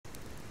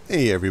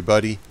Hey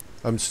everybody,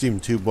 I'm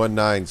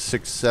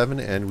SteamTube1967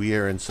 and we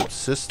are in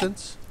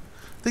Subsistence.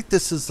 I think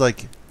this is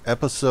like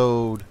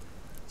episode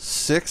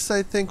 6,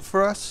 I think,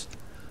 for us.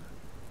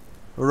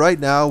 Right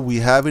now we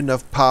have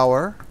enough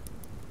power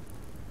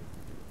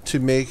to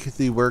make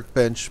the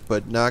workbench,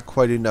 but not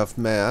quite enough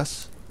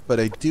mass. But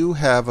I do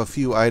have a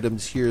few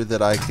items here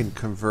that I can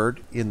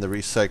convert in the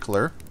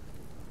recycler.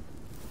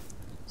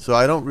 So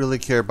I don't really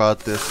care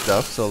about this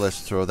stuff, so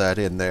let's throw that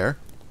in there.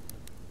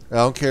 I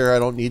don't care, I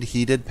don't need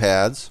heated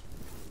pads.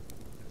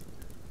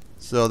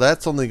 So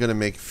that's only going to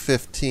make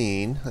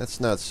 15. That's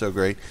not so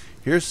great.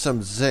 Here's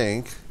some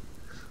zinc.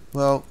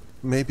 Well,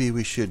 maybe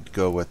we should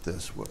go with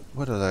this.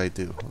 What did I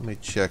do? Let me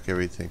check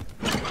everything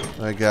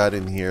I got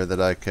in here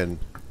that I can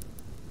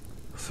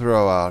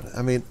throw out.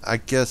 I mean, I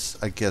guess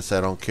I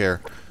don't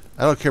care.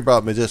 I don't care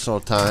about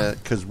medicinal time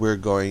because we're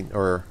going,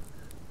 or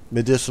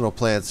medicinal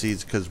plant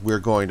seeds because we're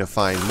going to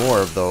find more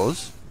of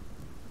those.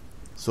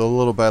 So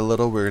little by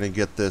little we're going to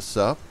get this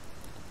up.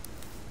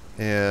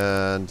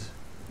 And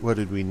what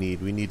did we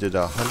need? We needed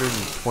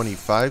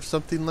 125,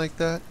 something like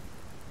that.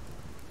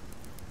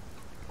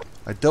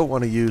 I don't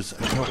want to use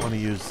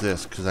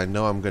this because I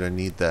know I'm going to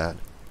need that.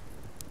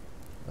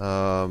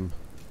 I'm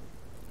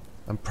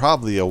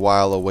probably a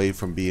while away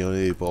from being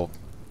able.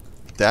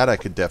 That I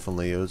could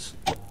definitely use.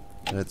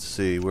 Let's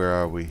see, where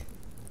are we?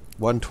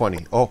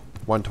 120. Oh,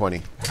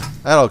 120.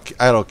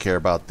 I don't care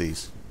about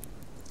these.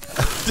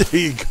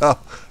 There you go.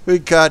 We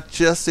got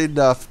just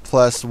enough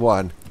plus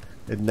one.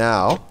 And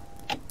now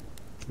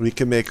we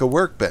can make a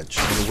workbench.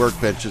 And the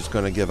workbench is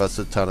going to give us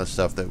a ton of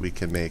stuff that we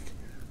can make.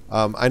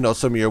 I know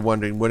some of you are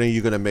wondering, when are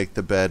you going to make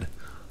the bed?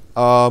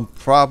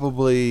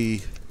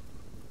 Probably...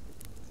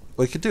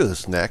 We could do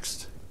this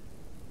next.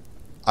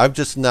 I'm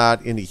just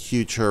not in a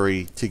huge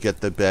hurry to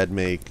get the bed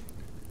made.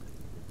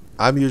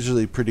 I'm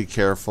usually pretty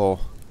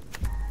careful.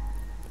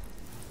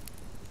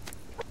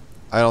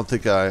 I don't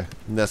think I'm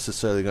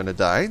necessarily going to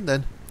die.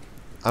 Then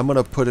I'm going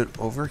to put it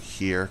over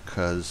here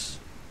because...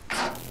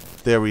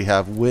 There we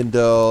have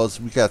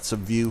windows. We got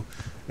some view.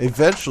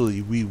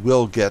 Eventually, we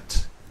will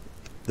get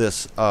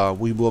this.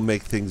 We will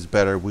make things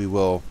better. We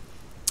will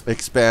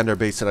expand our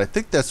base, and I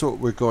think that's what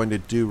we're going to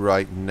do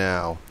right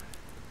now.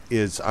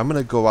 Is I'm going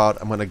to go out.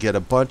 I'm going to get a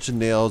bunch of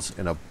nails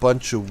and a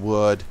bunch of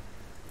wood,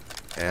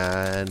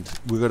 and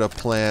we're going to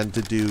plan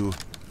to do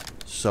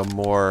some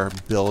more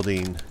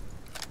building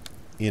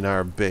in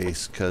our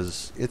base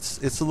because it's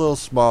a little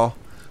small.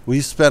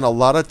 We spent a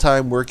lot of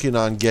time working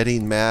on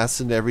getting mass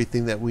and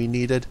everything that we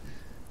needed.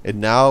 And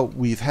now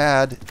we've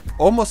had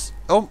almost,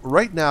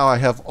 right now I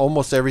have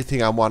almost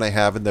everything I want to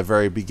have in the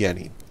very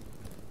beginning.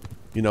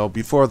 You know,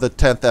 before the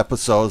 10th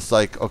episode, it's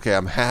like, okay,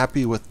 I'm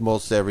happy with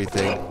most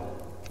everything.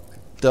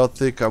 Don't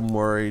think I'm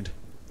worried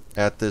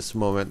at this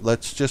moment.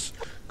 Let's just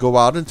go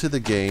out into the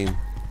game.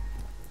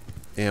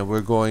 And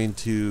we're going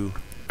to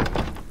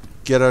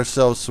get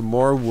ourselves some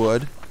more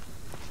wood.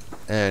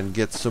 And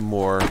get some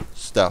more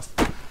stuff.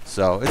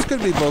 So it's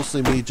going to be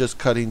mostly me just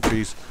cutting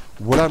trees.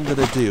 What I'm going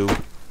to do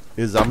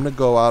is I'm going to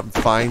go out and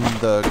find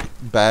the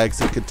bags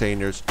and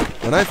containers.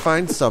 When I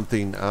find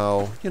something,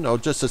 I'll, you know,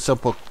 just a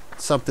simple,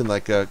 something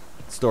like a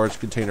storage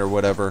container or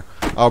whatever,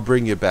 I'll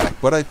bring you back.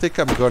 What I think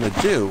I'm going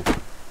to do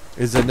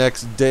is the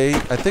next day,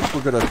 I think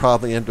we're going to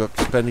probably end up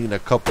spending a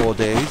couple of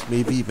days,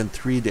 maybe even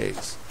 3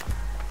 days,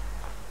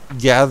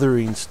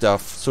 gathering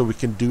stuff so we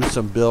can do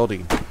some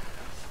building.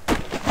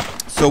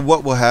 So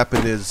what will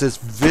happen is this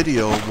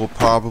video will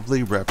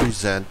probably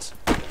represent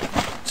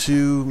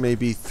 2,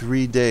 maybe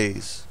 3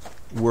 days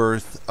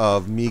worth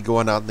of me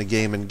going out in the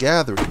game and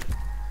gathering.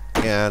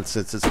 And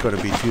since it's going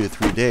to be 2 to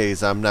 3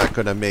 days, I'm not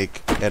going to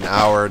make an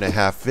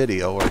hour-and-a-half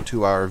video or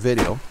 2-hour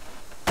video.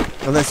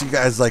 Unless you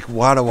guys like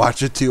want to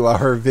watch a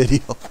 2-hour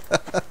video.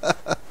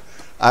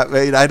 I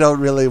mean, I don't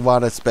really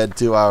want to spend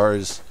 2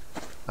 hours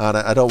on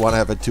it. I don't want to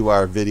have a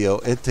 2-hour video.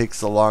 It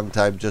takes a long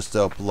time just to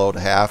upload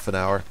half an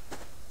hour.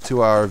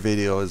 2-hour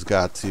video has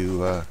got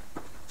to,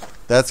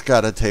 that's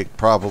got to take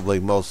probably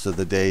most of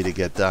the day to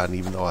get done,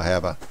 even though I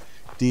have a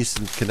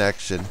decent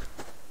connection.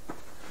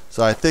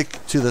 So I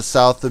think to the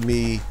south of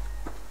me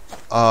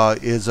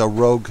is a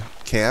rogue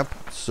camp,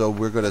 so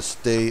we're going to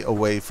stay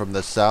away from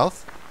the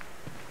south.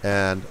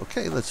 And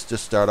okay, let's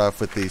just start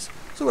off with these.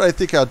 So what I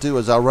think I'll do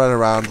is I'll run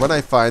around. When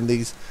I find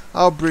these,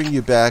 I'll bring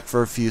you back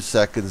for a few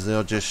seconds and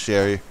I'll just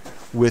share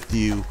with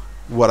you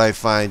what I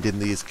find in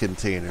these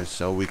containers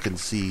so we can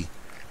see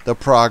the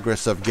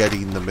progress of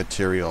getting the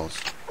materials.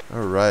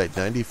 Alright,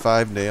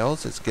 95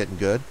 nails. It's getting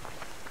good.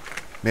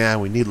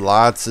 Man, we need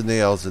lots of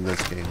nails in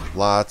this game.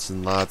 Lots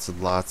and lots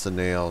and lots of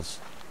nails.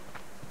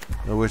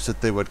 I wish that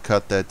they would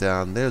cut that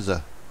down. There's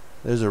a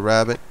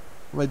rabbit.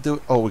 What am I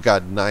doing? Oh, we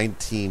got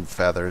 19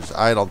 feathers.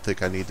 I don't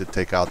think I need to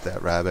take out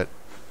that rabbit.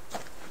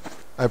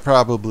 I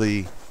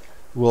probably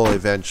will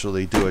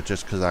eventually do it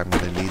just because I'm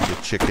going to need the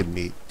chicken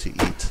meat to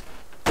eat.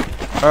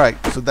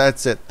 Alright, so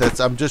that's it.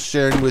 I'm just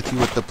sharing with you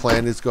what the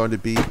plan is going to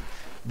be.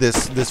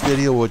 This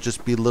video will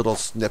just be little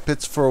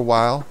snippets for a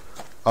while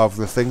of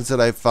the things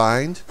that I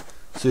find,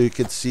 so you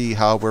can see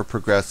how we're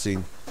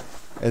progressing.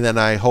 And then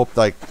I hope,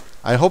 like,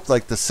 I hope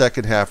like the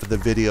second half of the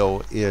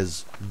video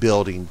is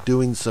building,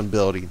 doing some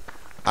building.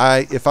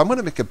 If I'm going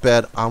to make a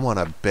bed, I want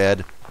a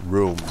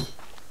bedroom.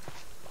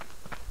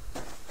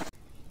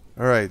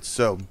 Alright,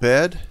 so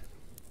bed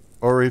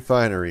or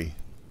refinery?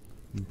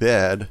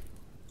 Bed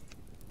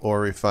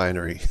or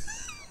refinery?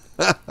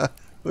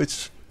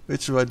 Which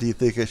one do you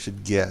think I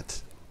should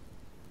get?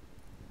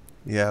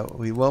 Yeah,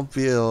 we won't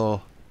be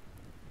able...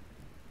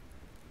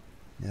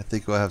 Yeah, I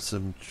think we'll have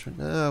some...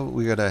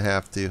 we're gonna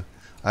have to.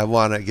 I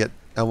want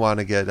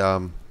to get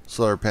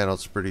solar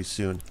panels pretty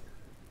soon.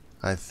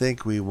 I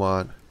think we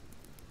want...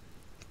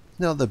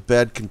 No, the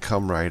bed can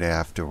come right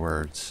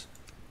afterwards.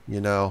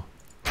 You know,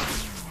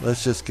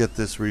 let's just get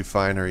this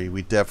refinery.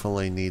 We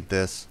definitely need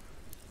this.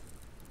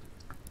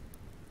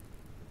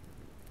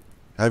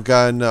 I've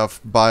got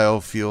enough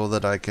biofuel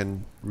that I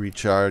can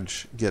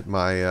recharge, get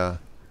my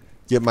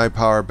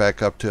power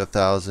back up to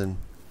 1,000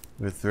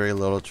 with very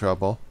little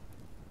trouble.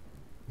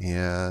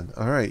 And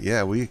all right,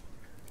 yeah, we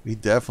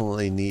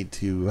definitely need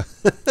to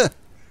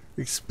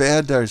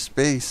expand our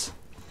space.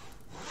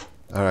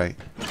 All right,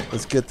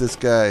 let's get this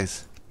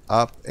guys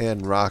up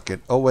and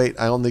rocket. Oh wait,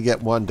 I only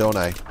get one, don't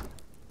I?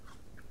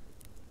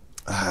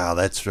 Ah,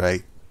 that's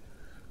right.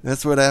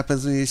 That's what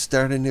happens when you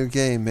start a new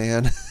game,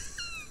 man.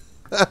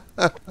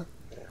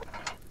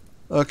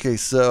 Okay,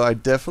 so I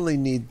definitely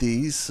need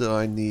these. So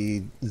I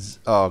need...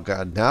 Oh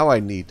god, now I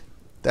need...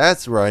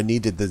 That's where I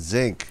needed the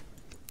zinc.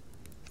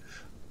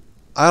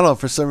 I don't know,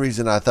 for some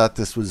reason I thought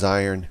this was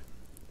iron.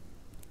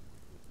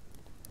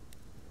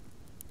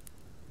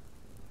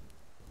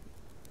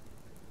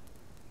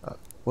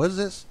 What is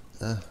this?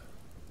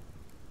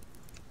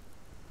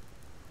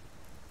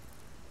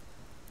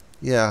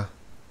 Yeah.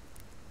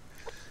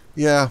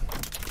 Yeah.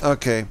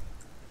 Okay.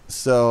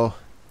 So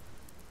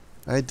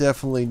I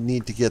definitely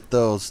need to get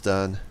those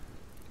done.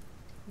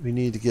 We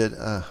need to get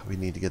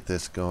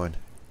this going.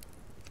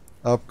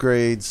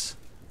 Upgrades,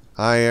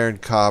 iron,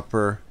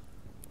 copper,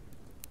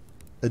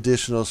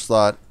 additional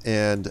slot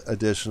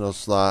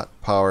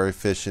power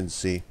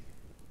efficiency.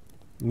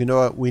 You know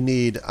what? We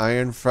need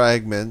iron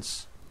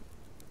fragments.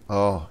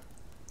 Oh,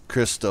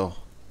 crystal.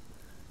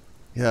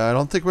 Yeah, I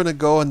don't think we're gonna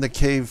go in the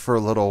cave for a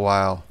little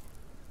while.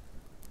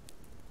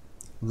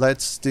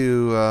 Let's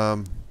do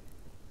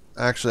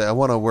actually, I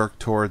want to work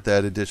toward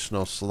that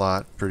additional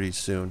slot pretty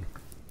soon.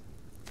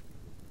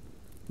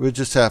 We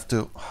just have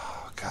to...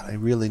 Oh, God, I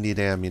really need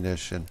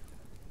ammunition.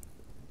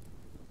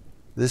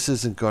 This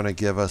isn't going to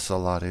give us a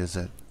lot, is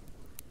it?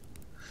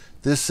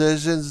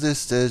 Decisions,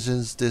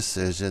 decisions,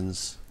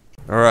 decisions.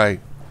 Alright,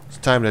 it's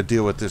time to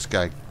deal with this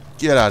guy.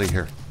 Get out of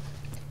here.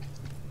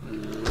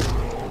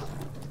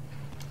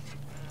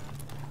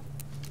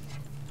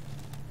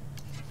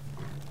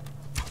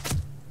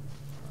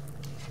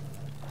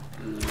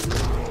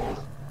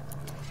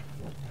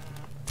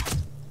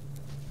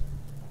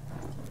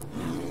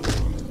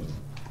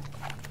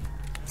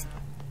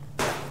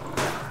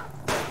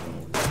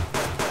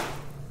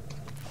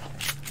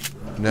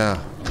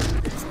 No.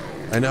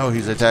 I know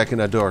he's attacking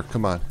that door.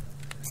 Come on.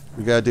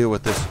 We gotta deal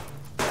with this.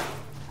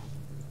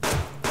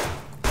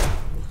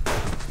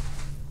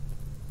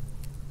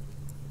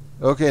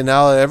 Okay,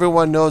 now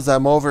everyone knows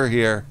I'm over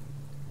here.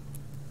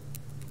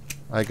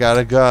 I got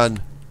a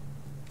gun.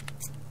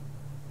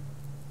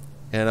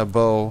 And a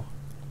bow.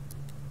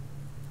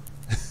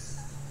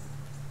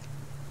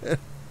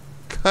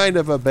 Kind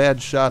of a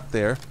bad shot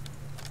there.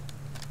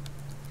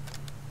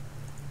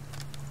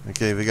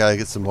 Okay, we gotta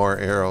get some more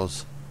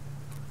arrows.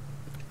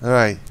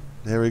 Alright,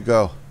 there we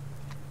go.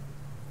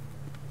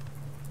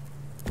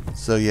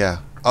 So yeah.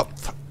 Oh,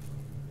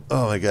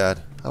 oh my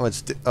god. How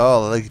much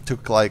oh,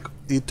 like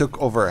he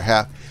took over a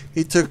half.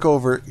 He took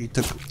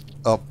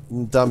oh,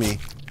 dummy.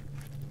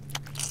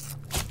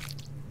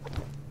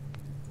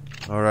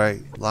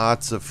 Alright,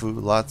 lots of food,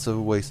 lots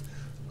of waste.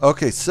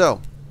 Okay, so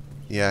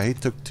yeah, he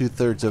took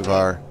 2/3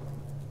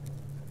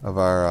 of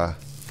our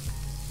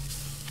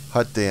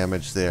hut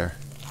damage there.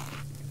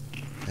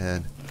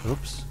 And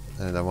oops.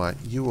 And I want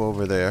you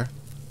over there.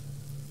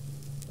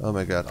 Oh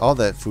my god. All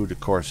that food, of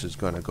course, is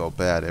going to go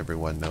bad.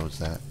 Everyone knows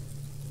that.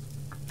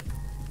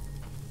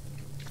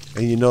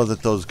 And you know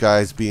that those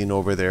guys being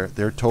over there,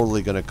 they're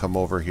totally going to come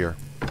over here.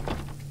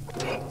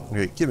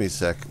 Okay, give me a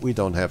sec. We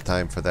don't have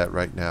time for that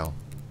right now.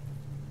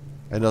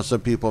 I know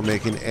some people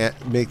make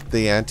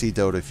the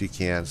antidote if you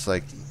can. It's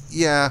like,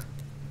 yeah,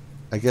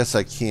 I guess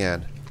I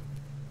can.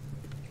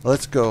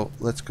 Let's go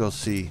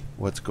see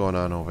what's going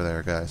on over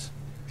there, guys.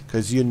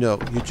 Because you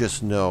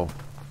just know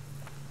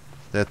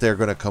that they're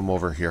going to come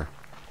over here.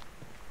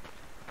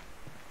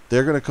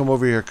 They're going to come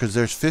over here because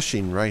there's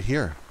fishing right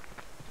here.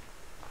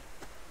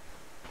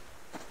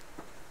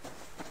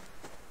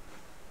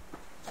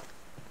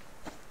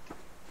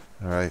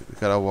 Alright, we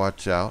got to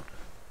watch out.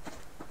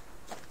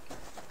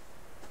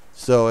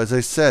 So, as I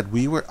said,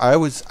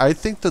 I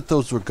think that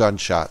those were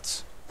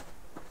gunshots.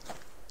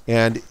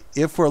 And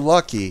if we're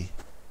lucky,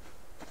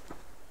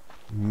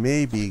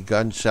 maybe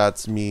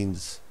gunshots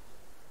means...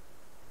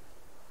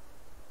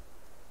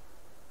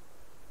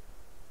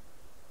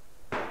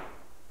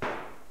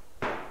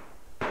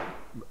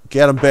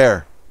 Get him,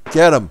 bear.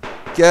 Get him.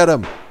 Get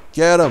him.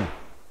 Get him.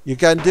 You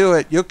can do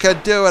it. You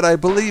can do it. I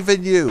believe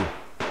in you.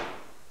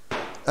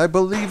 I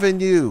believe in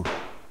you.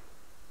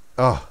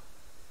 Oh.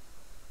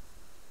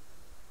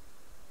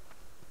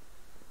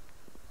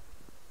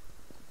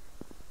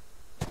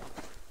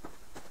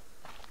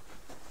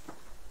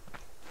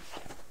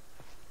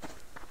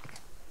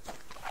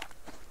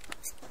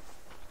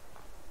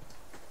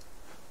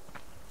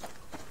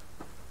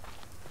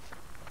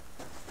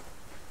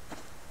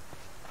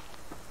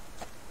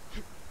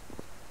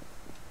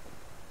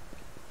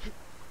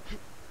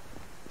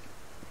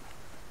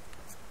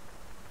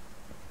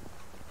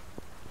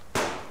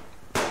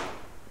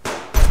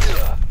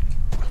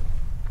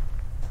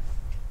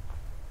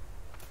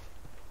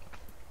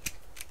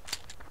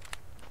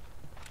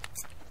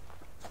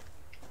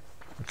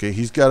 Okay,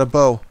 he's got a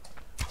bow.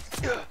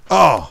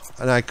 Oh,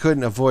 and I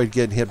couldn't avoid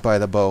getting hit by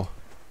the bow.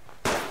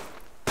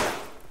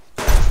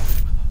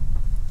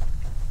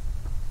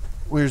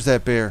 Where's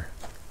that bear?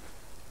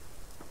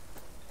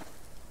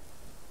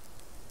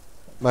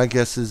 My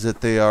guess is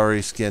that they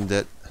already skinned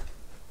it.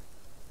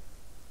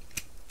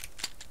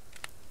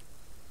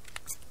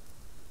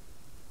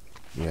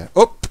 Yeah.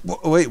 Oh,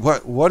 wait,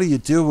 what are you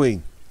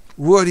doing?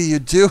 What are you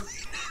doing?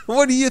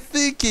 What are you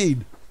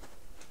thinking?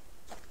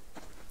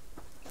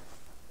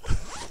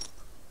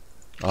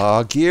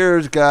 Oh,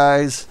 gears,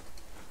 guys.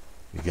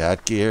 We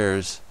got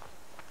gears.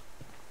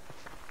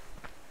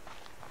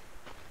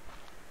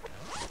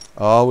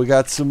 Oh, we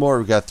got some more.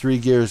 We got 3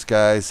 gears,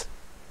 guys.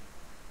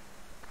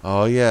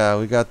 Oh yeah,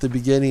 we got the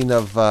beginning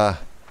of our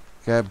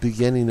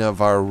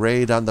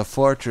raid on the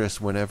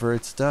fortress whenever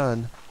it's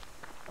done.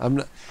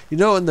 You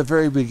know, in the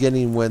very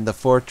beginning when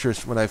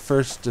I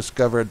first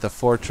discovered the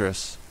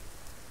fortress.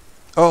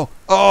 Oh,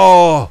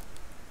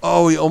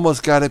 we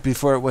almost got it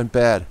before it went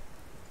bad.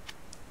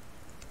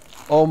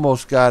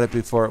 Almost got it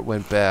before it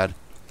went bad.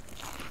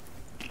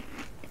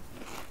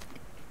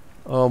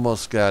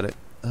 Almost got it.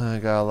 I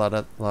got a lot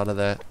of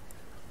that.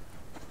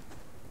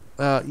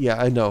 Yeah,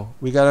 I know.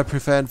 We gotta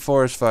prevent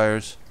forest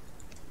fires.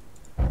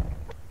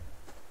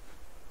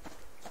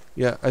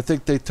 Yeah, I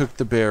think they took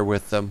the bear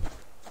with them.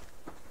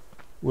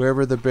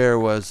 Wherever the bear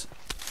was,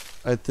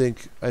 I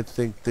think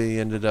they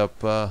ended up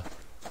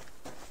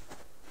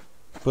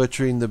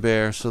butchering the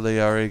bear, so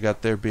they already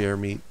got their bear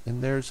meat.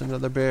 And there's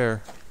another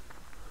bear.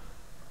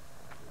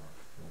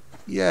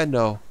 Yeah,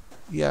 no.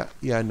 Yeah,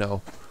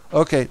 no.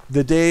 Okay,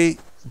 the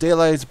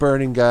daylight's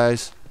burning,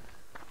 guys.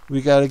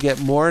 We gotta get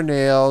more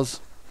nails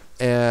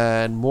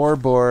and more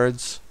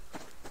boards.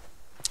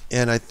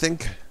 And I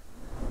think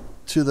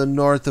to the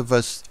north of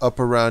us, up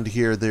around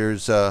here,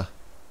 there's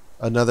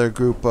another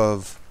group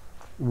of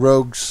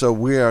rogues, so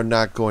we are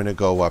not going to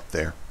go up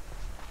there.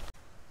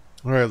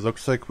 Alright,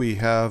 looks like we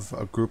have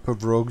a group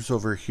of rogues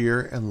over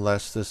here,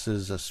 unless this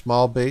is a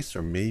small base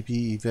or maybe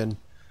even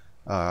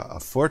a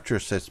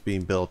fortress that's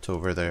being built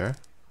over there.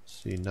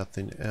 See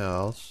nothing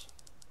else.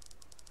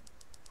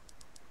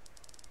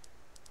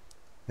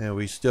 And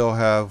we still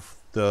have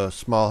the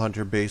small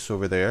hunter base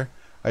over there.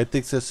 I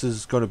think this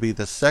is going to be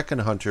the second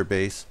hunter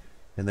base,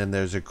 and then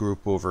there's a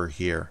group over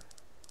here.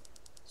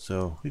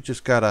 So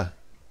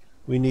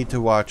we need to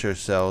watch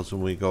ourselves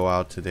when we go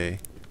out today.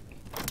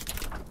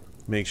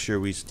 Make sure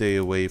we stay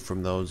away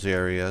from those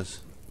areas.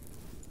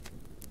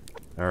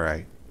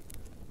 Alright.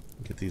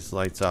 Get these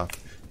lights off.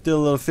 Did a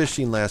little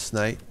fishing last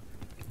night.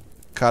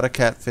 Caught a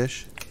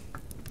catfish.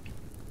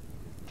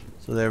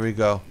 So there we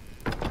go.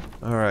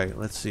 Alright,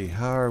 let's see.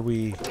 How are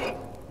we?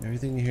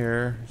 Everything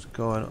here is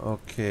going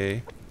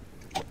okay.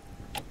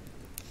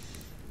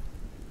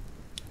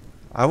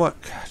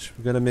 Gosh,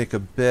 we're gonna make a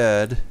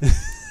bed.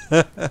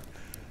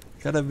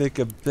 Gotta make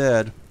a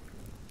bed.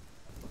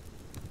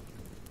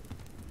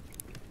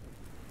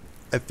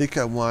 I think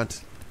I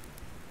want,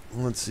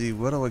 let's see,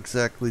 what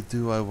exactly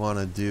do I want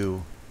to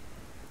do?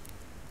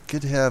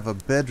 Could have a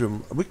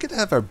bedroom. We could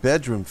have our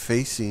bedroom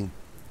facing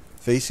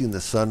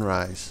the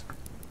sunrise.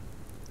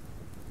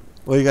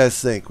 What do you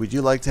guys think? Would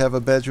you like to have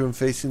a bedroom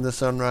facing the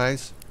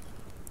sunrise?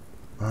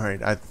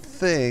 Alright, I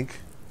think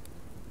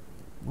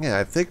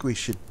we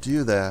should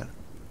do that.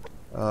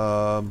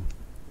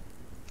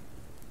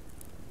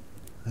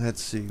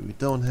 Let's see, we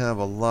don't have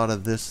a lot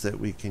of this that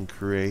we can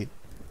create.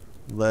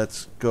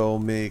 Let's go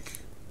make,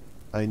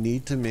 I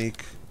need to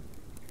make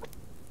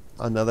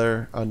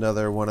another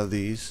one of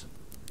these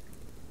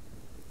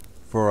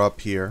for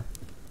up here.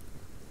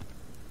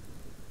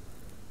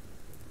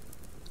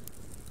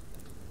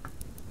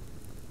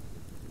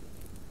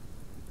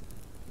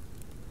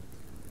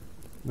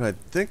 What I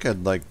think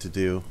I'd like to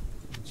do,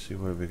 let's see,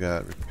 what have we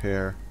got?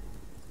 Repair.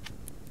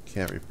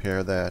 Can't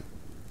repair that.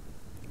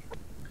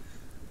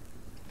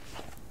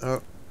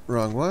 Oh,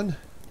 wrong one.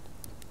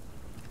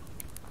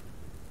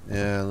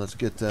 And let's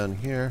get down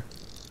here.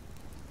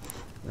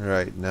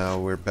 Alright, now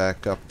we're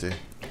back up to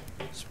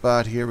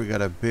spot here. We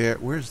got a bear.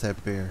 Where's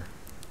that bear?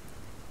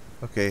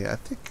 Okay, I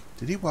think,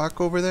 did he walk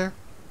over there?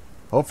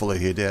 Hopefully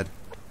he did.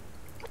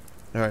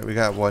 Alright, we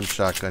got one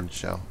shotgun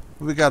shell.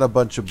 We got a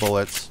bunch of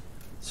bullets.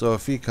 So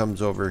if he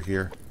comes over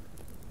here,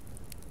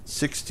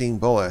 16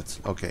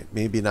 bullets. Okay,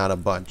 maybe not a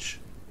bunch,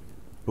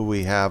 but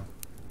we have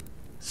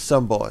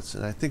some bullets.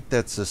 And I think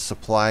that's a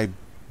supply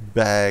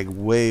bag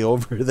way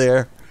over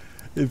there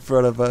in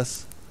front of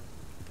us.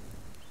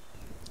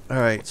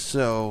 Alright,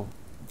 so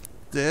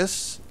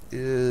this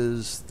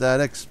is that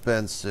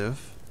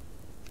expensive.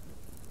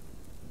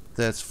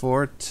 That's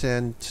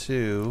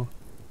 410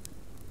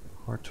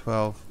 or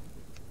 12.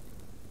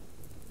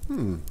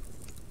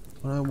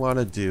 What I want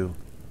to do,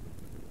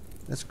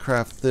 let's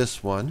craft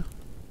this one,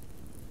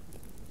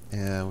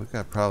 and we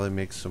got to probably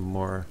make some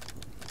more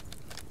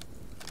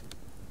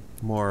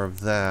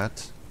of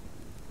that.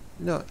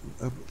 No,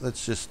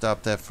 let's just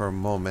stop that for a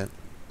moment.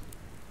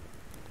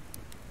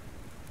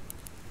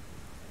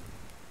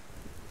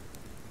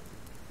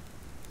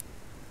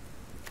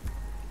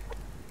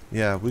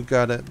 Yeah, we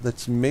gotta,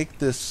 let's make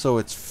this so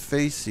it's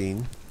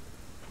facing.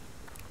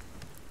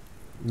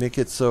 Make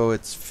it so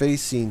it's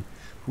facing.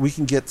 We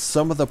can get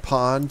some of the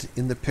pond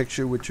in the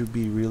picture, which would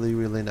be really,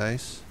 really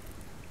nice.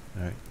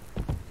 Alright.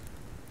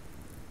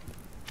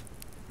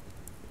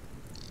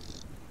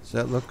 Does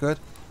that look good?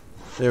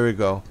 There we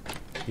go.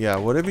 Yeah,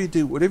 whatever you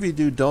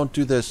do, don't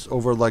do this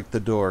over like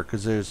the door,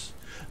 because there's...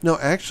 No,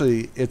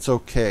 actually, it's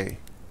okay.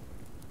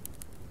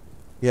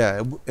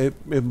 Yeah,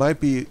 it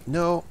might be...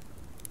 No.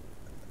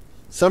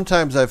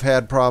 Sometimes I've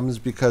had problems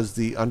because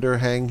the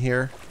underhang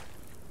here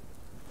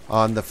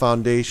on the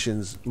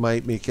foundations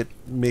might make it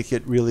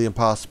really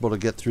impossible to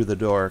get through the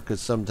door, because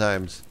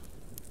sometimes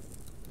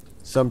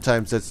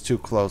it's too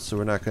close, so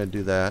we're not going to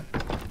do that.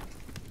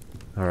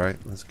 Alright,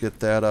 let's get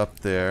that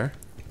up there.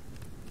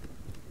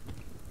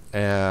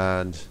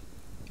 And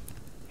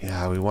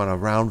yeah, we want a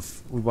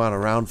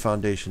round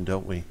foundation,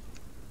 don't we?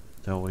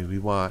 Don't we? We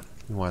want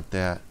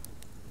that.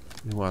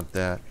 We want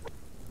that.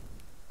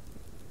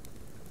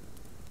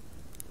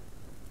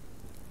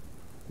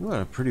 We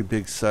want a pretty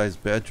big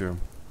sized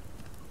bedroom.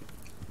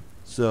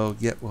 So,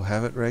 yeah, we'll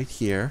have it right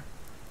here.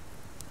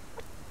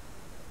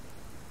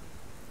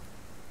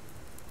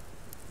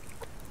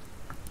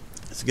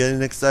 It's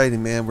getting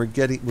exciting, man. We're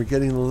getting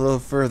a little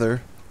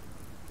further.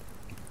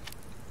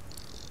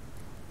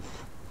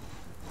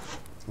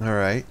 All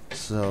right,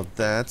 so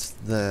that's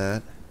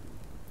that.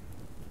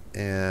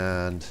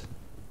 And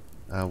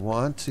I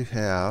want to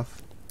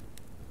have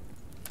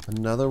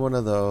another one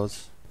of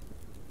those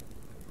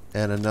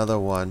and another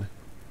one,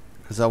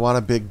 because I want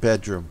a big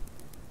bedroom.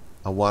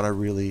 I want a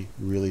really,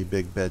 really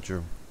big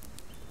bedroom.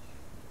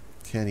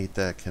 Can't eat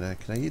that. Can I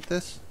eat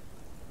this?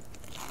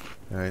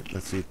 Alright,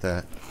 let's eat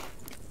that.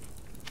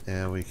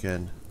 And we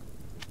can...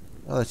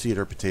 Oh, let's eat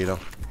our potato.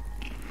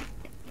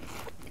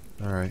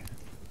 Alright.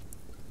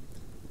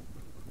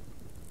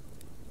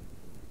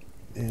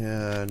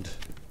 And...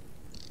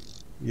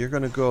 You're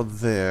gonna go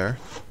there.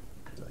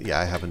 Yeah,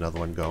 I have another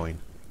one going.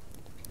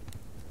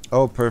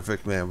 Oh,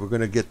 perfect, man. We're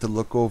gonna get to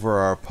look over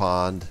our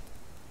pond.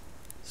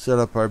 Set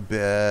up our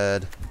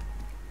bed.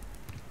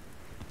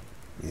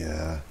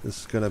 Yeah, this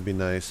is gonna be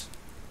nice.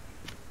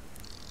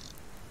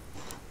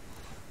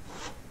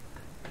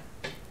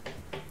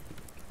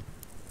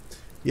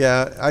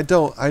 Yeah,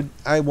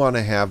 I want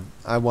to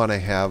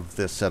have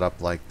this set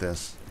up like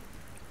this.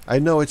 I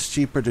know it's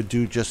cheaper to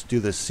just do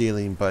the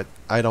ceiling, but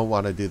I don't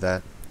want to do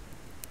that.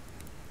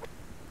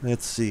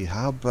 Let's see,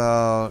 how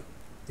about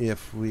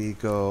if we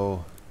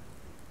go...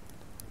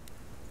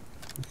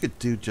 We could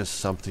do just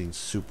something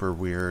super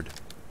weird.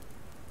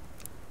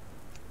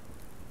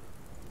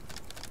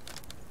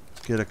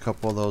 Let's get a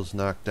couple of those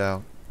knocked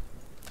out.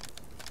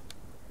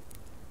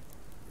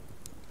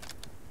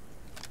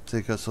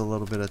 Take us a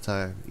little bit of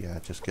time. Yeah,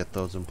 just get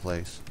those in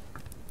place.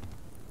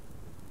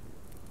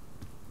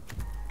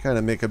 Kind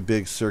of make a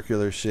big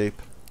circular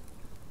shape.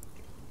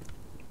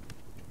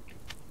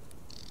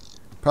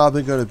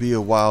 Probably going to be a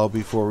while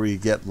before we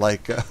get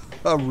like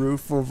a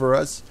roof over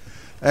us.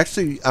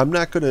 Actually, I'm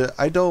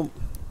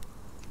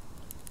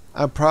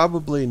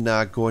probably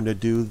not going to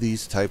do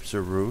these types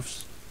of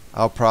roofs.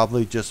 I'll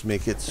probably just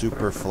make it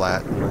super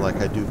flat, you know, like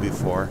I do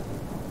before.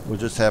 We'll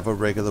just have a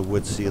regular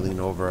wood ceiling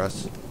over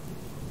us.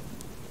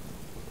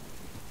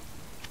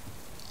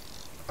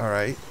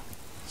 Alright,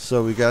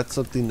 so we got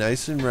something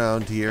nice and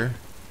round here.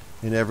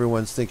 And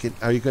everyone's thinking,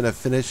 are you going to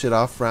finish it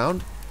off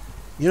round?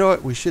 You know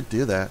what, we should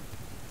do that.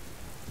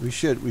 We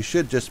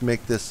should just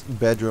make this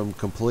bedroom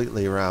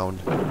completely round.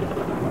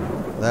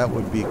 That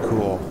would be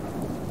cool.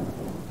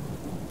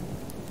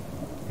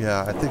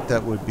 Yeah, I think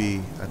that would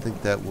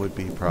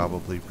be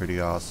probably pretty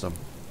awesome.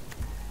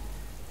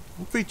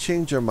 If we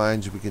change our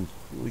minds, we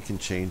can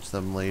change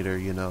them later,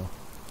 you know.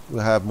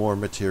 We'll have more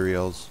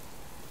materials.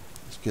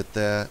 Let's get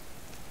that.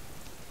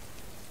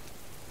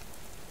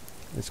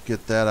 Let's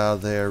get that out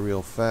of there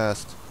real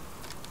fast.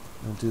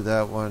 And do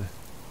that one.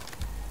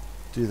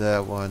 Do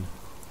that one.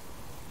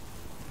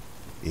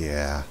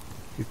 Yeah.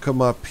 You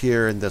come up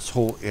here and this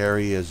whole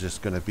area is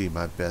just going to be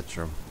my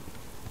bedroom.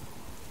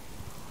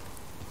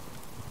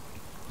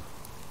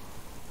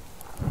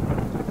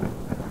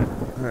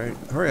 Alright,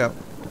 hurry up.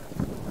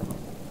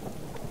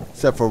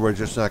 Except for we're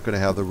just not going to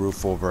have the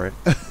roof over it.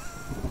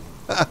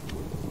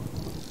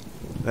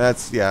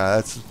 That's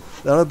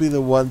That'll be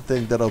the one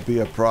thing that'll be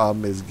a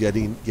problem, is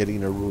getting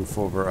a roof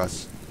over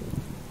us.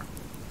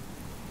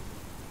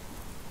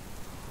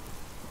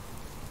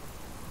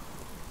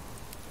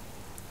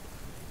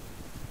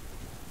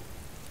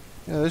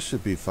 Yeah, this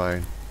should be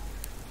fine.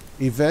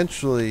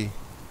 Eventually,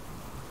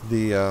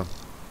 the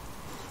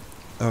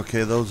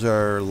okay, those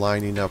are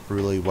lining up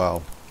really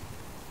well.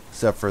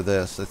 Except for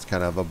this, that's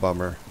kind of a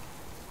bummer.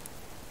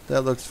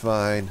 That looks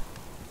fine.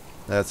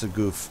 That's a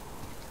goof.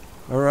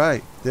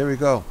 Alright, there we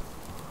go.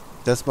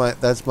 That's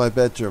my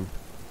bedroom.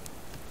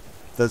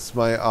 That's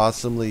my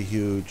awesomely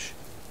huge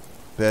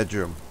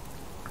bedroom.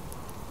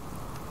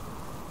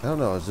 I don't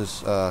know, is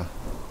this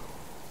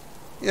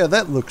yeah,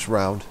 that looks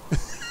round.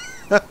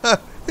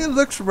 It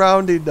looks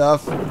round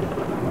enough.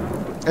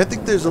 I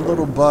think there's a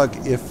little bug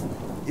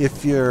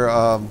if you're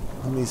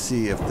let me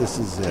see if this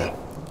is it.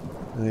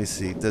 Let me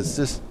see. Does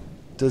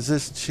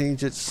this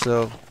change it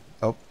so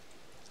oh,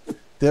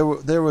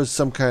 there was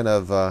some kind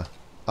of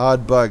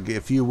odd bug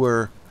if you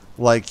were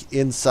like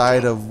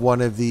inside of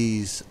one of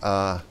these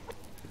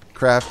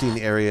crafting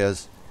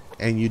areas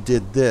and you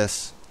did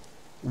this.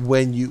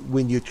 When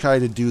you try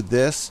to do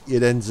this,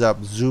 it ends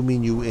up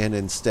zooming you in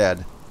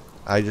instead.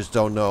 I just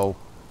don't know.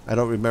 I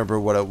don't remember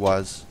what it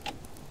was.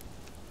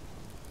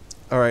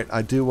 Alright,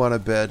 I do want a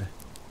bed.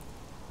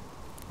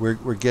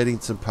 We're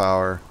getting some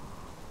power.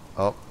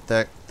 Oh,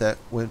 that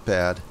went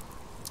bad.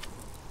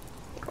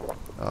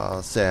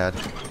 Oh, sad.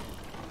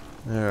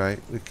 Alright,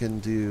 we can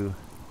do...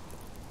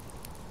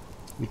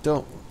 We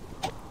don't...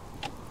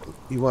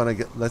 You want to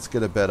get... Let's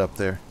get a bed up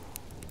there.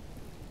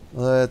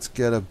 Let's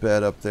get a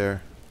bed up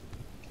there.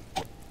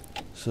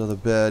 So the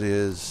bed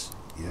is...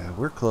 Yeah,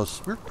 we're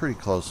close. We're pretty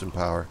close in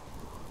power.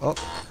 Oh,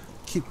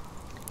 keep...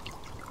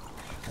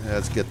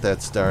 Let's get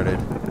that started.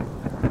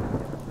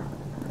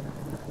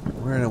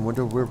 I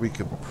wonder where we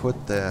could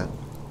put that.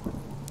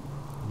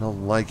 I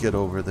don't like it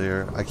over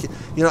there. I can't...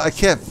 You know, I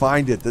can't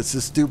find it. That's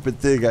a stupid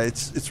thing.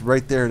 It's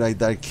right there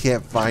and I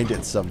can't find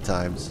it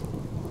sometimes.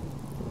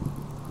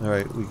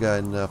 Alright, we got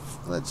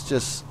enough. Let's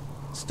just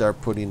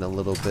start putting a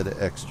little bit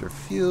of extra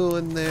fuel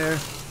in there.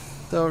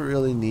 Don't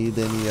really need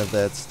any of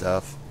that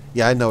stuff.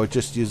 Yeah, I know, it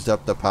just used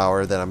up the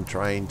power that I'm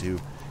trying to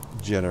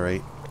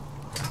generate.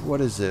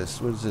 What is this?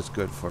 What is this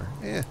good for?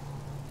 Eh,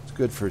 it's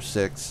good for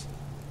 6.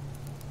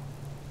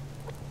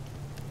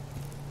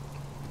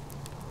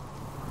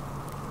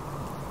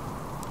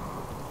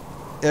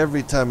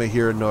 Every time I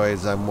hear a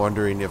noise, I'm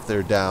wondering if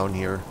they're down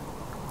here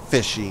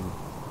fishing.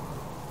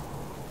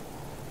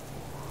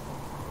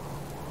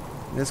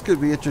 This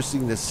could be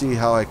interesting to see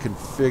how I can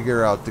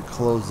figure out to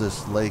close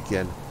this lake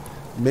in.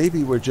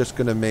 Maybe we're just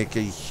going to make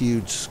a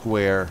huge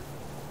square.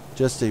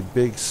 Just a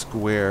big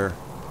square.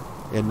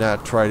 And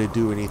not try to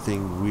do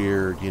anything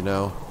weird, you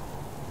know?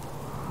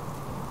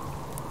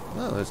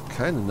 Oh, it's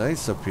kind of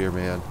nice up here,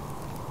 man.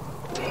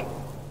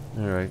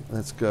 Alright,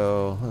 let's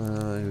go.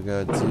 We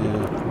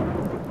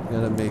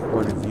gotta make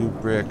one of you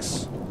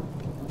bricks.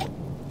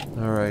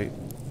 Alright.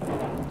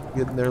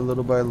 Getting there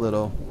little by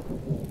little.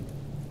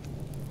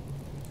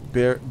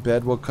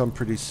 Bed will come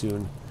pretty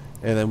soon.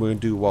 And then we're gonna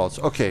do walls.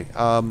 Okay,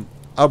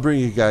 I'll bring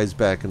you guys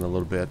back in a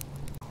little bit.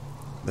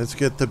 Let's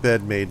get the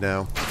bed made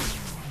now.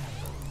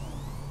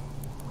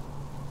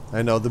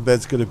 I know the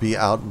bed's gonna be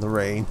out in the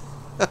rain.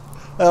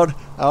 I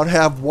don't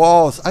have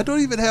walls. I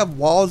don't even have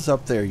walls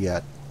up there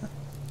yet.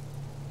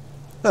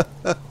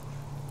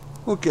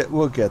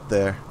 We'll get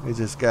there. We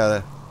just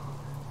gotta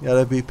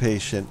be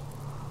patient.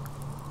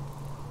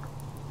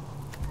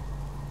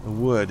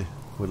 Wood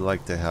would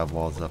like to have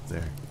walls up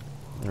there.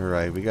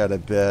 Alright, we got a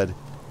bed.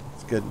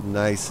 It's getting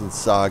nice and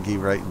soggy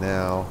right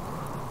now.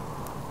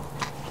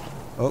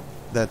 Oh,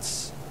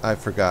 I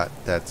forgot.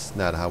 That's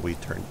not how we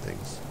turn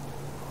things.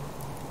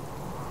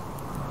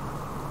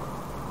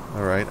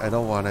 Alright, I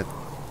don't want it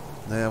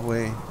that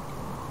way.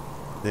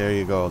 There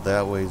you go.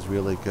 That way's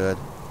really good.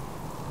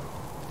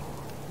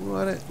 You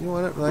want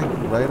it like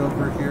right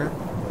over here?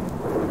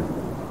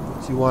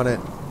 So you want it,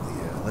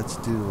 yeah, let's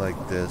do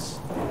like this.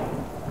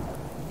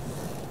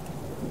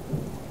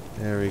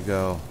 There we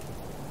go.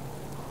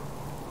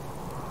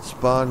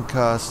 Spawn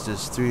cost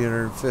is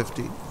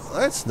 350.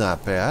 That's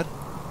not bad.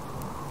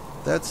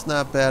 That's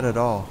not bad at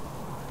all.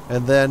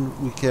 And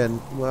then we can,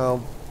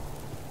 well,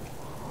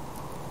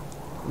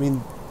 I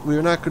mean,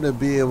 we're not going to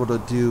be able to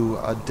do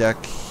a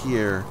deck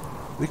here.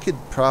 We could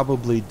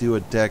probably do a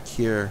deck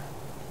here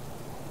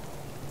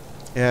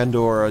and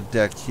or a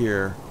deck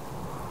here.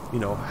 You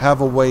know,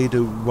 have a way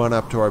to run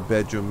up to our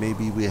bedroom.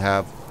 Maybe we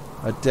have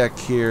a deck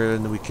here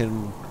and we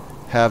can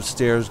have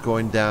stairs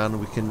going down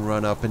and we can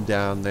run up and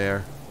down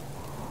there.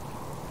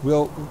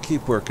 We'll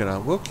keep working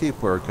on it. We'll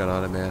keep working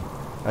on it, man.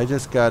 I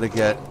just got to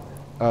get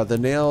the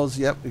nails.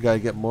 Yep, we got to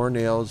get more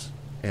nails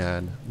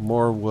and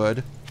more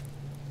wood.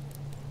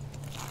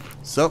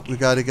 So we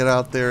got to get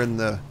out there in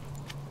the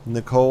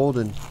cold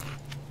and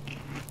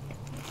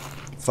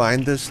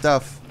find this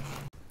stuff.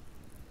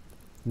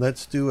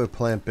 Let's do a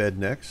plant bed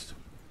next,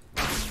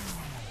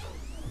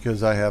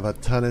 because I have a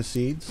ton of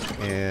seeds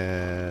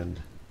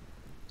and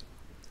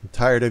I'm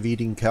tired of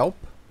eating kelp.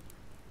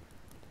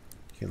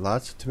 Okay,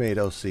 lots of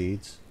tomato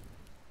seeds.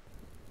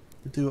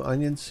 We do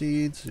onion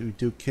seeds. We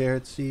do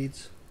carrot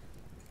seeds.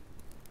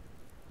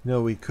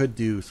 No, we could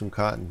do some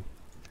cotton.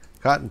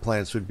 Cotton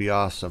plants would be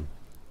awesome.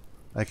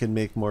 I can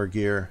make more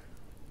gear.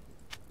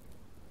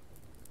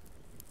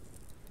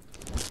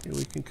 Yeah,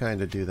 we can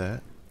kind of do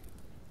that.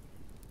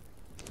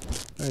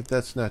 Alright,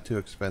 that's not too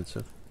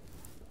expensive.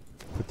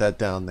 Put that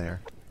down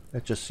there.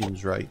 That just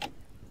seems right.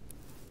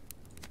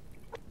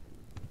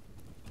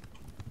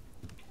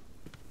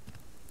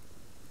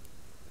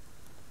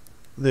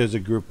 There's a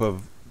group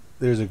of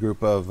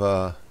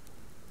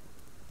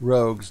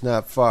rogues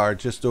not far,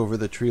 just over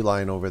the tree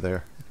line over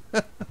there.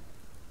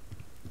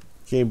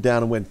 Came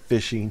down and went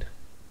fishing.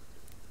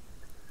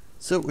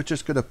 So we're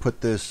just gonna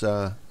put this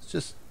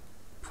just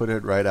put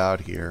it right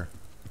out here.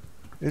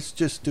 Let's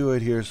just do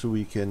it here so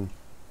we can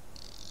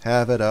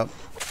have it up.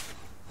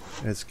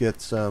 Let's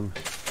get some.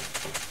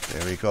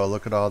 There we go.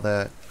 Look at all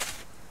that.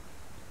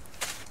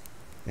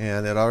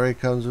 And it already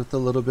comes with a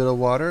little bit of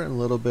water and a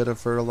little bit of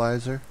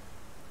fertilizer.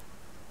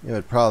 It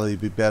would probably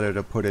be better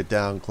to put it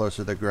down closer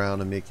to the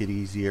ground and make it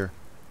easier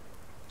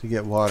to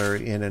get water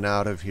in and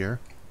out of here.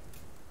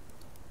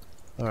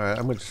 Alright,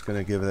 I'm just going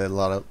to give it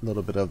a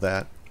little bit of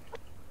that.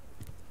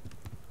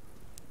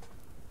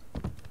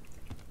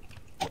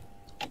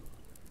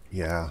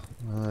 Yeah,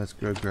 well, let's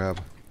go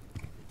grab.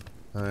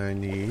 I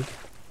need.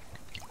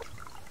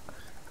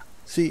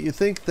 See, you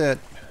think that,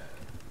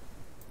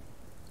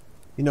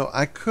 you know,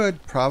 I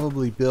could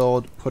probably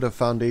put a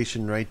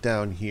foundation right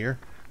down here.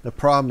 The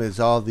problem is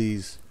all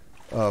these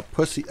I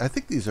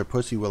think these are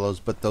pussy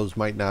willows, but those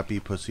might not be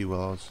pussy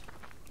willows.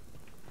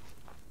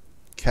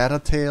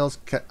 Cattails?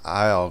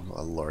 Oh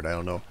Lord, I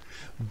don't know.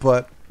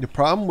 But the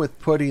problem with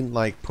putting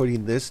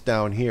this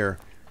down here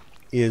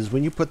is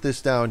when you put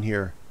this down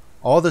here,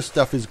 all the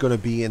stuff is going to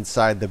be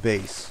inside the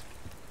base.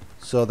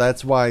 So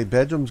that's why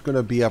bedroom's going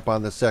to be up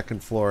on the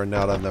second floor and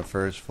not on the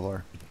first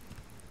floor.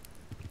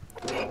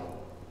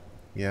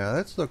 Yeah,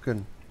 that's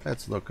looking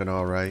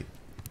all right.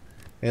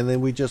 And then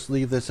we just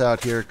leave this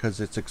out here because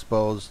it's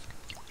exposed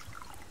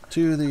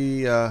to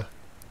the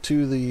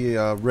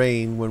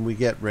rain when we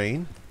get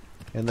rain,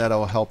 and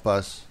that'll help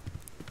us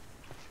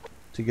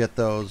to get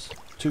those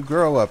to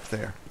grow up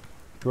there,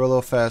 grow a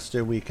little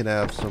faster. We can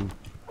have some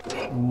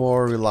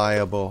more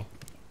reliable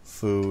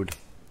food.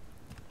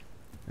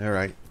 All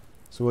right,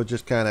 so we'll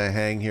just kind of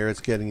hang here.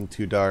 It's getting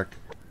too dark.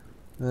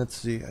 Let's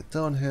see. I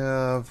don't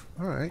have.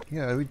 All right,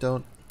 yeah, we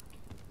don't.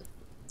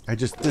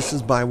 This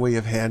is my way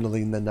of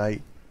handling the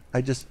night. I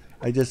do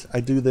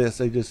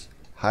this. I just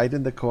hide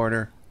in the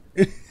corner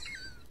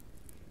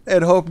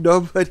and hope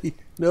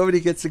nobody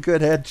gets a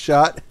good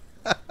headshot.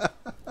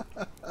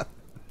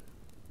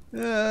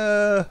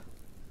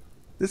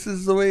 This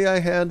is the way I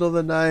handle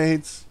the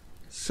nights.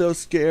 So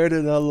scared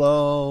and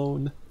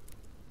alone.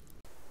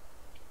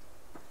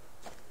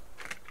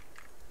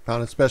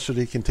 Found a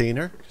specialty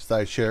container. Just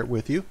thought I'd share it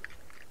with you.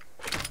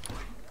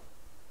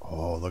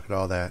 Oh, look at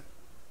all that.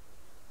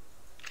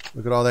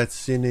 Look at all that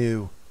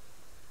sinew.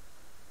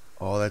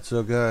 Oh, that's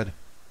so good.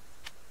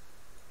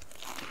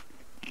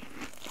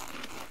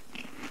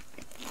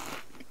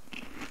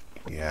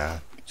 Yeah,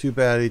 too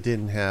bad it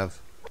didn't have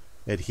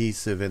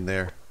adhesive in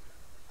there.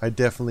 I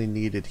definitely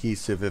need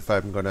adhesive if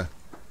I'm gonna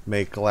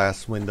make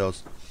glass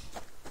windows.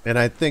 And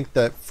I think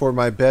that for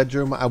my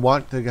bedroom, I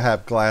want to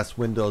have glass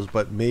windows,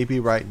 but maybe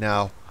right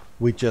now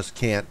we just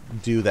can't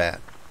do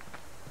that.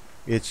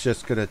 It's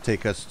just gonna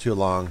take us too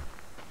long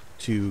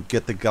to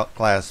get the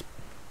glass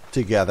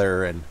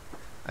together, and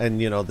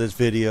you know, this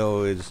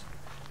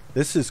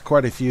is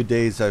quite a few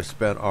days I've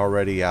spent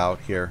already out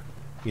here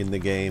in the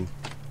game.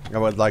 I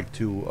would like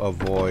to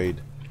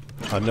avoid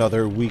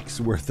another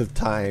week's worth of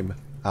time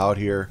out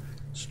here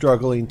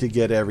struggling to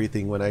get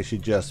everything when I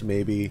should just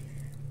maybe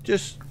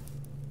just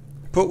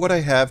put what I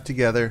have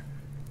together,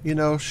 you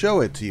know, show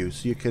it to you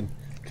so you can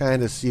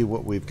kind of see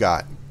what we've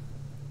got.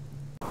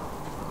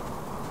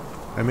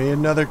 I made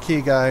another key,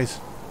 guys.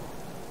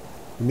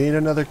 I made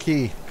another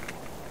key.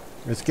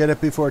 Let's get it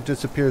before it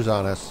disappears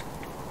on us.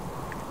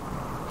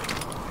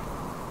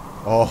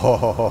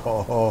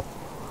 Oh,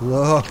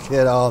 look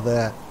at all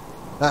that.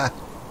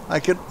 I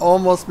could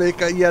almost make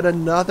yet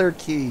another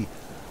key.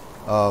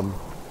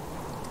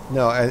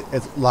 No,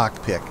 it's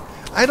lockpick.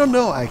 I don't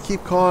know. I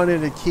keep calling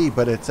it a key,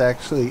 but it's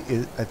actually,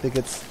 I think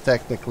it's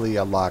technically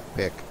a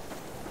lockpick.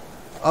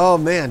 Oh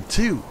man,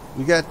 2.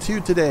 We got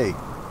 2 today.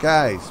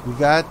 Guys, we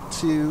got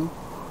 2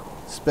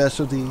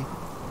 specialty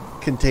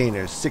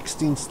containers.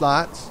 16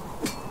 slots.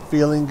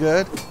 Feeling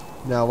good?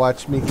 Now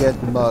watch me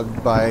get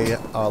mugged by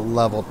a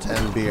level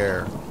 10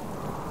 beer.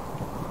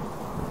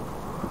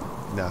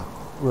 No,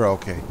 we're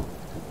okay.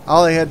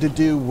 All I had to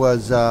do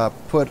was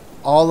put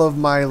all of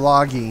my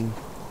logging,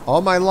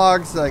 all my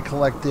logs that I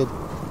collected,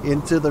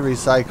 into the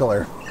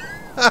recycler.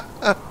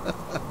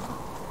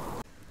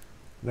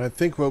 And I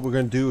think what we're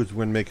going to do is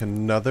we're going to make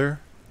another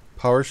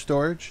power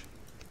storage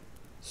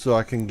so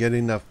I can get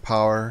enough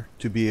power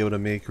to be able to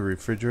make a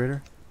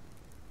refrigerator.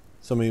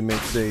 Some of you may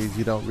say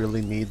you don't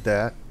really need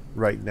that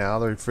right now,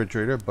 the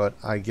refrigerator, but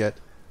I get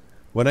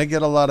When I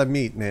get a lot of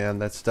meat, man,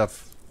 that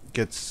stuff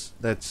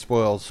that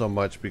spoils so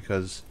much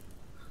because,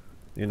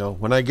 you know,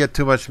 when I get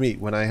too much meat,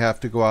 when I have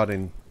to go out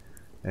and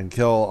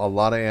kill a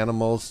lot of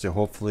animals to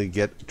hopefully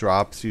get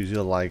drops,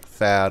 usually like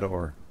fat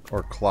or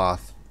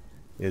cloth,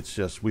 it's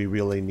just, we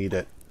really need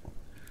it.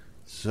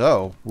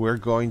 So we're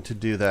going to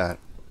do that.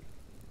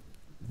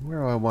 Where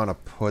do I want to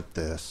put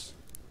this?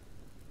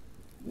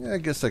 Yeah, I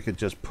guess I could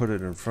just put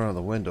it in front of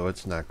the window.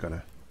 It's not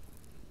gonna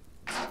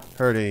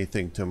hurt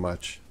anything too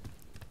much.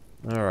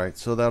 Alright,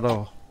 so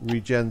that'll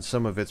regen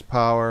some of its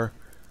power,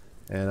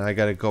 and I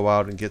gotta go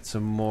out and get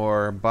some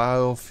more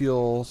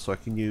biofuel so I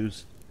can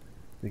use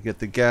to get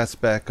the gas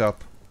back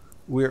up.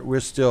 We're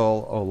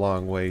still a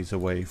long ways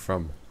away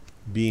from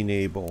being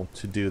able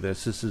to do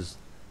this. This is,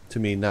 to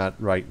me, not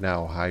right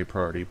now high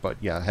priority, but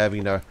yeah,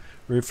 having a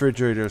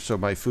refrigerator so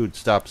my food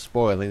stops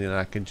spoiling and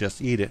I can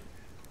just eat it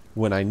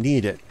when I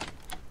need it.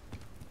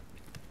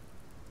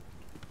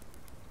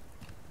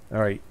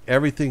 Alright,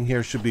 everything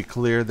here should be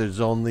clear. There's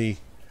only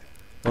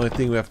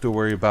thing we have to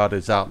worry about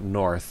is out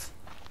north.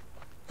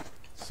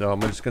 So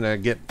I'm just gonna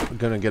get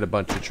a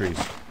bunch of trees.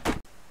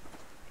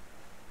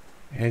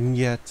 And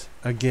yet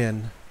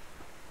again,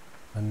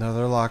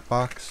 another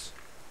lockbox.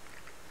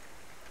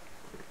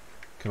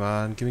 Come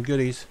on, give me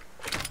goodies.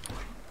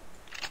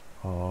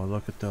 Oh,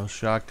 look at those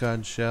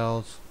shotgun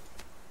shells.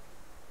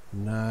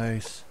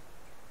 Nice.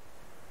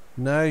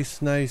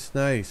 Nice, nice,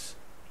 nice.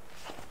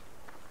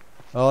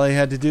 All I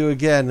had to do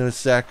again was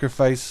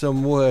sacrifice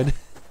some wood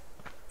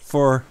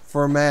for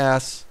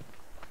mass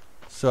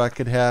so I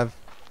could have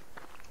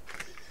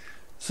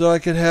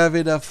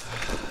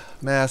enough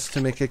mass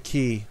to make a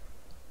key.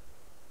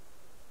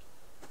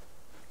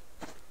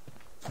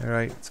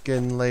 Alright, it's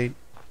getting late.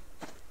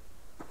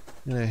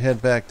 I'm gonna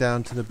head back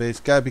down to the base.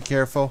 Gotta be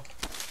careful.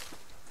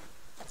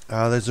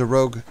 There's a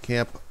rogue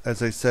camp,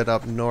 as I said,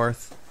 up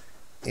north,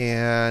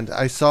 and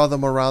I saw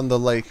them around the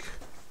lake,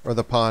 or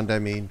the pond I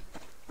mean,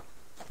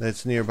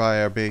 that's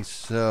nearby our base.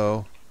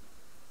 So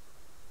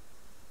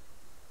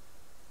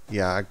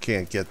yeah, I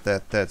can't get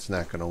that. That's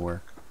not gonna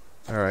work.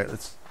 Alright,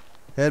 let's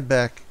head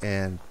back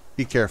and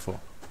be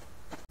careful.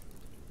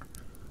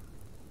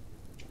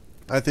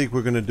 I think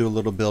we're gonna do a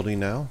little building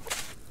now.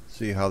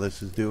 See how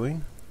this is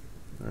doing.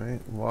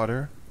 Alright,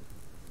 water.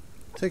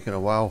 Taking a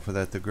while for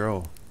that to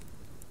grow.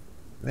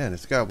 Man,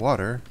 it's got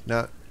water.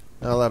 Not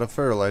a lot of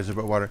fertilizer,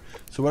 but water.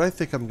 So what I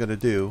think I'm gonna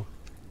do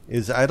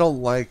is I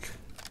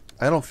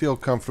don't feel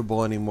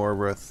comfortable anymore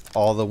with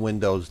all the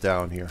windows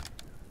down here.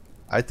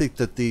 I think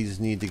that these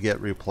need to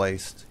get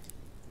replaced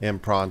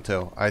and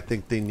pronto. I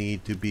think they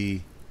need to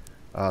be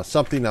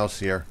something else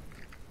here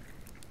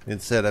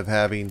instead of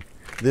having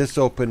this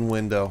open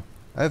window.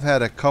 I've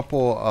had a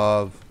couple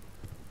of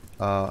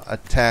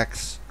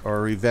attacks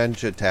or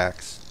revenge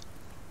attacks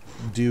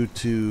due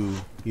to,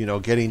 you know,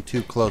 getting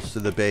too close to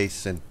the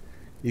base, and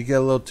you get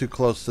a little too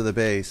close to the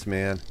base,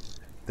 man,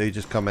 they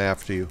just come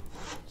after you.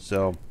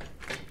 So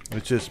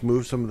let's just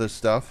move some of this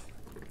stuff.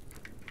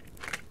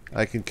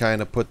 I can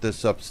kind of put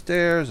this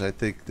upstairs. I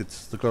think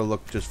it's going to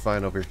look just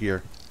fine over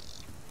here.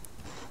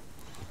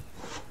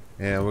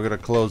 And we're going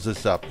to close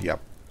this up. Yep.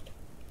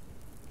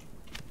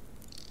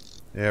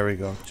 There we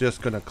go.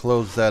 Just going to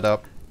close that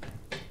up.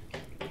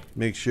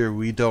 Make sure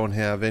we don't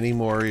have any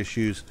more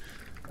issues.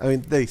 I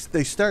mean, they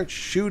start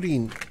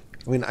shooting.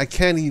 I mean, I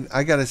can't even.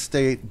 I got to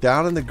stay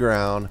down on the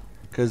ground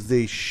because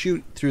they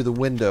shoot through the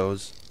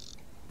windows.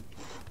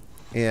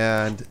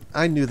 And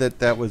I knew that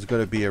that was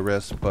going to be a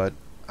risk, but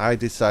I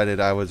decided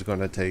I was going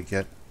to take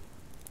it.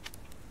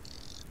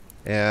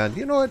 And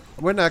you know what?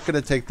 We're not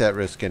going to take that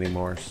risk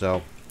anymore.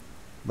 So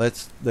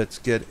let's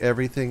get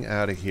everything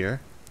out of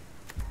here.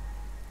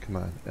 Come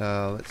on.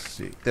 Let's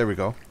see. There we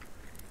go.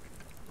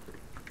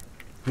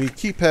 We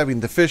keep having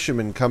the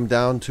fishermen come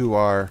down to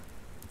our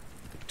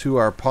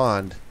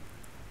pond,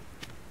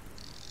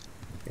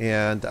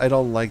 and I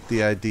don't like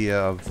the idea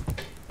of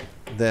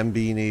them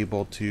being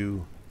able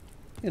to,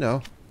 you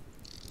know,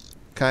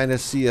 kind of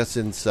see us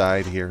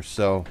inside here.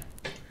 So,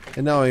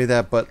 and not only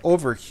that, but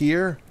over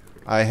here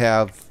I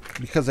have,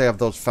 because I have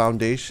those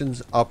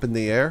foundations up in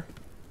the air,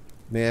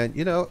 man,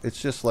 you know,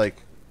 it's just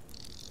like,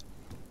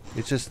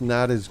 it's just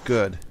not as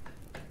good.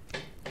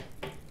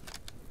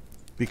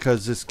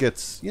 Because this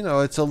gets, you know,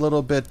 it's a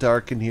little bit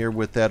dark in here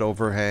with that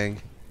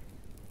overhang.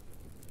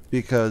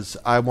 Because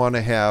I want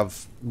to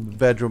have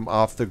bedroom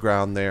off the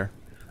ground there.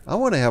 I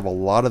want to have a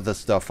lot of the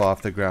stuff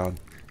off the ground.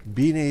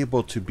 Being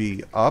able to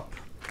be up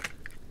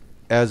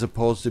as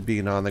opposed to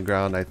being on the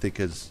ground, I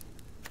think is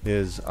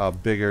a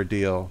bigger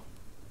deal.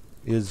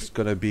 Is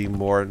going to be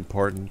more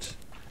important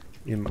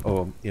in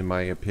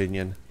my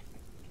opinion.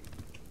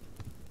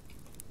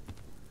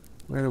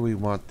 Where do we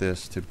want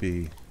this to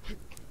be?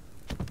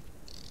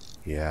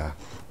 Yeah,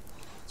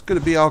 it's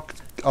gonna be all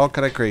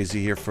kind of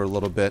crazy here for a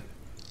little bit.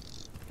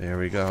 There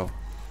we go.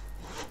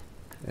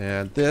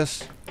 And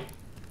this,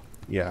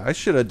 yeah, I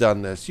should have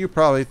done this. You're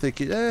probably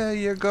thinking,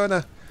 you're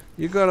gonna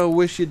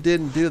wish you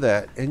didn't do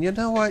that. And you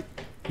know what?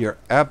 You're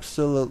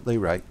absolutely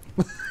right.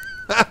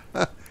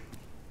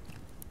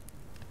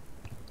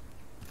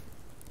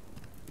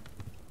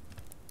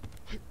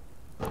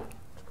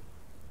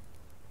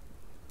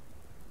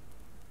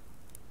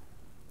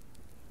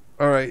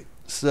 Alright,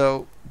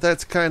 so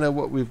that's kind of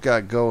what we've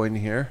got going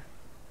here.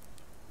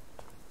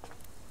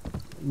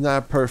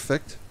 Not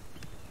perfect.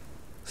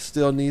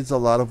 Still needs a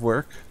lot of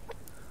work.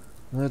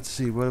 Let's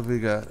see, what have we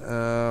got?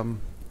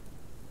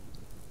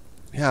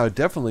 Yeah, I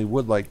definitely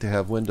would like to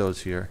have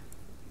windows here.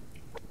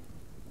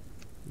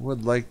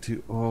 Would like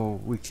to... Oh,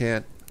 we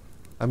can't...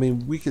 I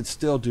mean, we could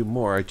still do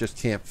more. I just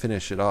can't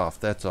finish it off,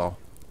 that's all.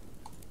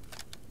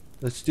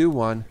 Let's do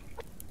one.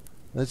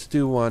 Let's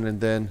do one,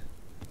 and then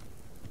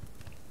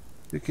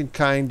we can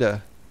kind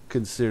of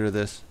consider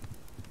this.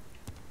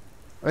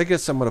 I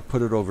guess I'm going to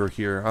put it over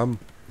here. I'm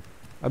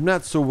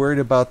not so worried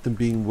about them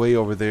being way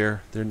over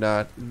there. They're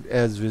not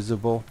as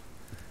visible.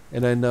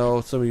 And I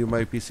know some of you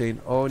might be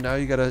saying, "Oh, now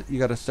you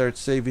gotta start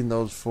saving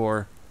those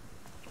for,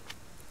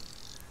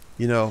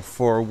 you know,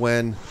 for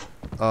when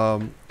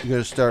you're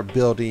gonna start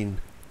building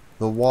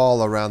the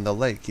wall around the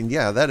lake." And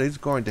yeah, that is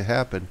going to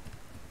happen.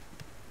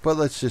 But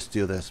let's just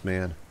do this,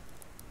 man.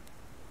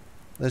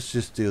 Let's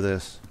just do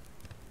this.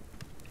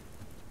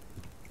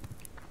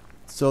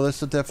 So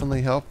this will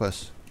definitely help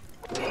us.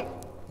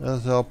 That'll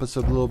help us a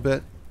little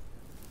bit.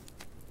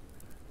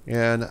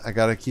 And I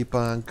gotta keep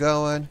on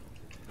going.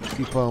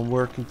 Keep on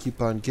working,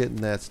 keep on getting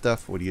that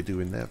stuff. What are you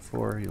doing that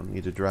for? You don't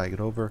need to drag it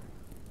over.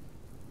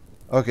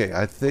 Okay,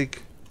 I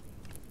think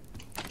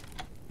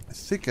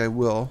I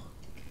will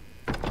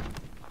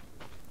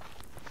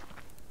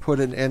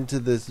put an end to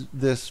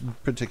this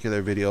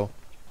particular video.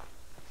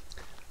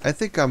 I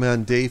think I'm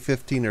on day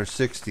 15 or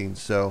 16,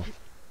 so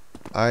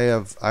I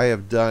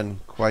have done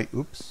quite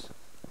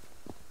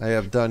I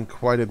have done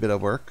quite a bit of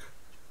work.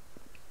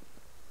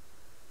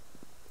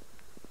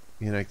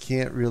 And I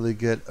can't really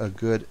get a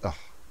good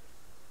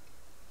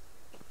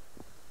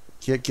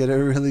can't get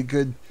a really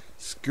good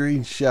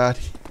screenshot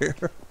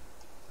here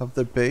of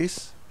the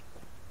base.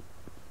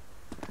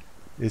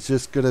 It's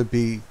just gonna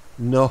be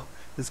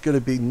it's gonna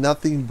be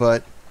nothing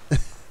but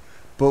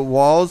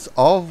walls,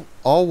 all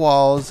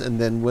walls, and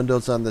then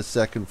windows on the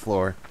second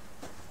floor,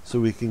 so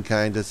we can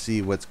kind of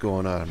see what's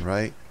going on,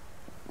 right?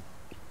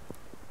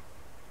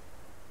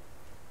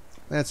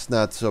 That's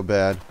not so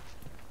bad.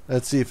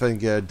 Let's see if I can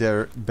get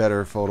a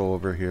better photo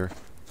over here.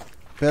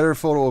 Better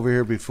photo over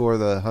here before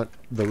the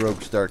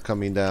ropes start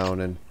coming down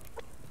and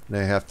I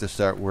have to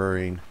start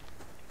worrying.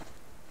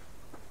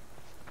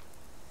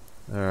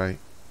 Alright.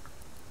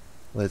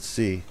 Let's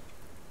see.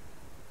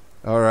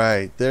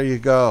 Alright, there you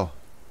go.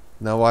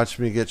 Now watch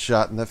me get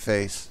shot in the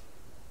face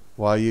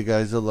while you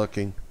guys are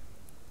looking.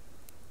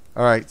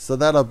 Alright, so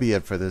that'll be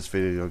it for this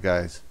video,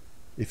 guys.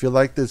 If you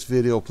like this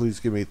video, please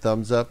give me a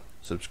thumbs up,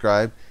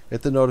 subscribe,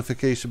 hit the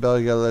notification bell,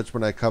 you gotta let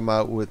when I come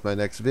out with my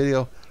next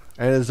video.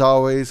 And as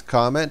always,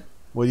 comment.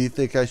 What do you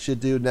think I should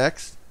do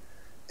next?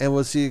 And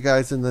we'll see you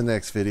guys in the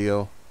next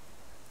video.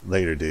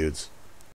 Later, dudes.